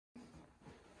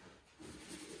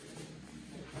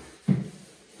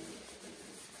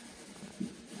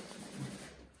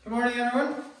Good morning,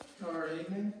 everyone, or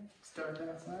evening. It's dark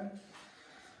outside.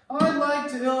 I'd like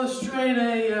to illustrate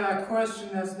a question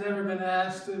that's never been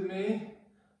asked of me,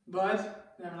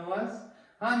 but nevertheless,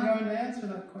 I'm going to answer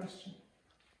that question.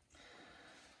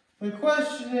 The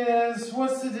question is,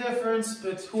 what's the difference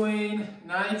between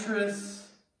nitrous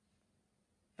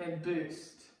and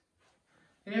boost?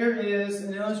 Here is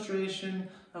an illustration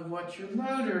of what your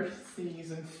motor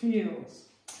sees and feels.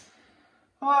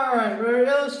 Alright, for our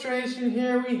illustration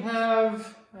here we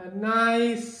have a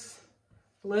nice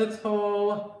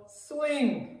little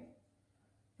swing.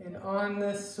 And on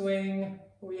this swing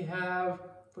we have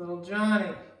little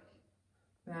Johnny.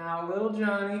 Now little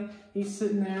Johnny, he's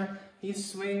sitting there,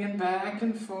 he's swinging back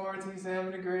and forth, he's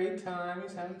having a great time,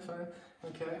 he's having fun.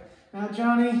 Okay. Now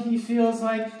Johnny, he feels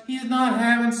like he's not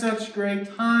having such a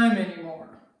great time anymore.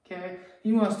 Okay.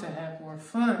 He wants to have more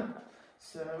fun.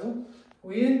 So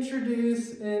we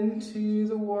introduce into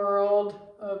the world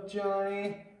of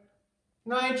Johnny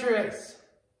nitrous.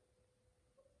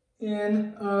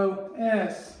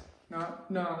 NOS, not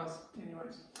NOS,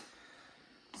 anyways.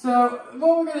 So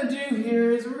what we're going to do here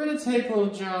is we're going to take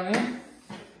little Johnny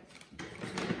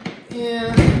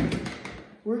and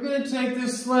we're going to take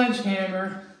this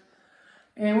sledgehammer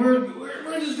and we're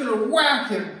just going to whack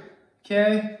him,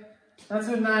 okay? That's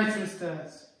what nitrous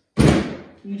does.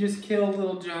 You just killed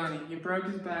little Johnny. You broke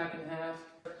his back in half.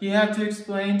 You have to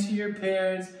explain to your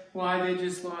parents why they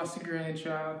just lost a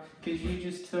grandchild because you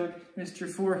just took Mr.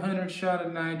 400 shot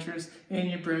of nitrous and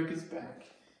you broke his back.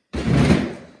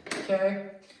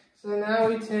 Okay? So now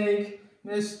we take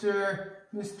Mr.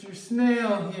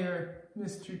 Snail here,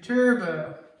 Mr.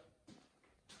 Turbo.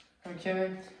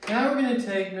 Okay? Now we're going to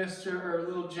take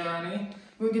little Johnny.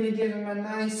 We're going to give him a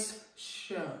nice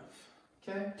shove.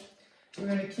 Okay? We're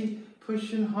going to keep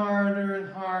pushing harder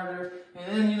and harder.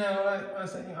 And then, you know what? I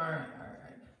was like, all right.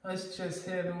 Let's just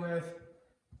hit him with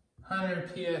 100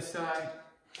 PSI.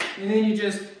 And then you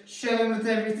just shove him with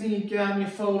everything you got and you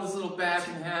fold his little back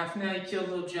in half. Now you killed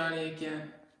little Johnny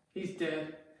again. He's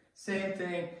dead. Same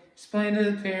thing. Explain to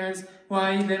the parents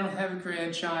why they don't have a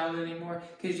grandchild anymore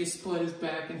because you split his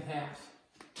back in half.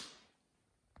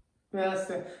 That's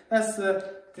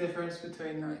the difference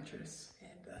between nitrous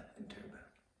and turbo.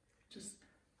 Just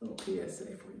a little PSA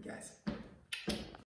for you guys.